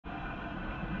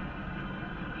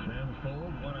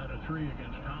1 out of 3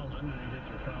 against Holland, and he hits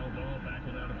a foul ball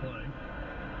backing out of play.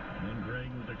 And Greg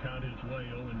with the count his way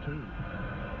 0-2.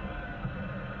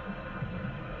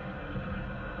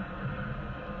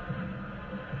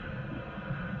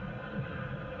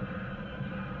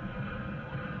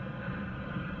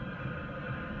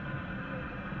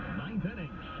 Ninth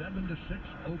inning, 7-6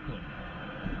 Oakland.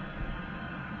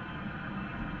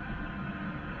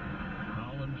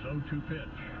 Holland's 0-2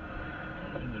 pitch.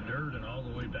 In the dirt and all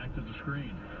the way back to the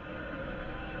screen.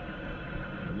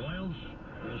 The Royals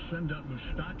will send up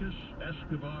Moustakas,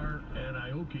 Escobar, and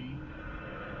Aoki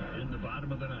in the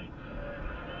bottom of the ninth.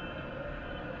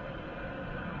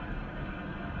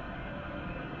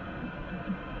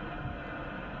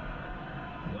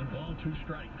 One ball, 2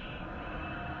 strikes.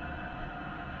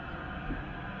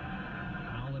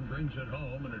 Holland brings it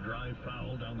home and a drive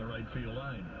foul down the right field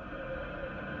line.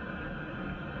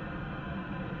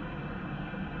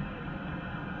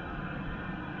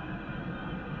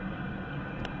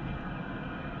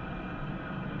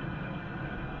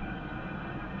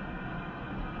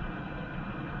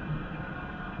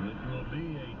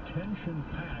 Be a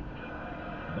tension-packed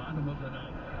bottom of the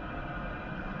ninth.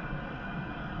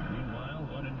 Meanwhile,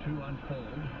 1-2 on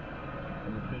Fold.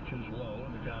 And the pitch is low,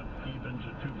 and the count evens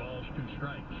at 2 balls, 2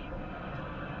 strikes.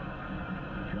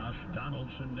 Josh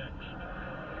Donaldson next.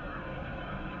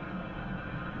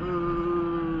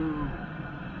 Boo!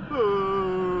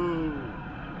 Boo!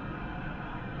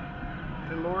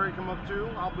 Can Laurie come up too?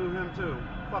 I'll boo him too.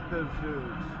 Fuck those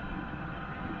dudes.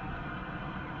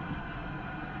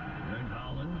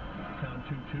 Count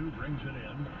 2-2, brings it in.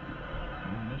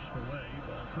 He missed away,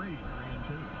 ball 3, 3-2.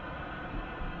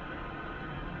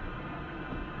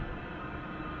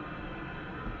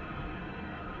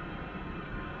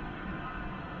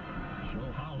 So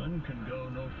Holland can go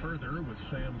no further with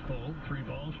Sam Fold. 3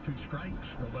 balls, 2 strikes,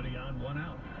 nobody on, 1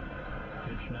 out.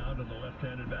 Pitch now to the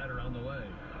left-handed batter on the way.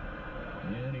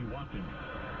 And he walked him.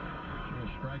 So a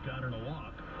strikeout and a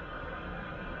walk.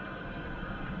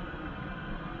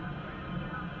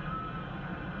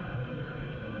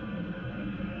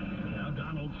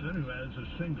 Donaldson, who has a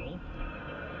single,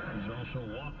 he's also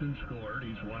walked and scored.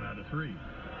 He's 1 out of 3.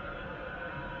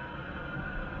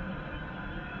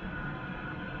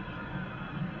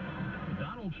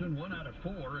 Donaldson 1 out of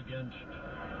 4 against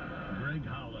Greg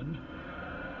Holland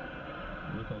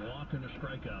with a walk and a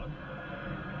strikeout.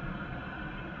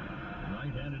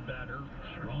 Right-handed batter,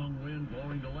 strong wind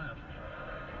blowing to left.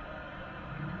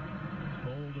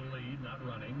 Full to lead, not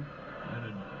running. And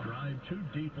a drive too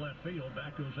deep left field.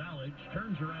 Back goes Alex.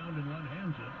 Turns around and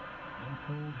one-hands it. And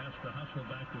Fold has to hustle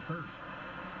back to first.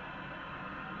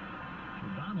 So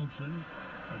Donaldson,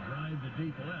 a drive to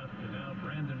deep left. And now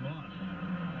Brandon Moss.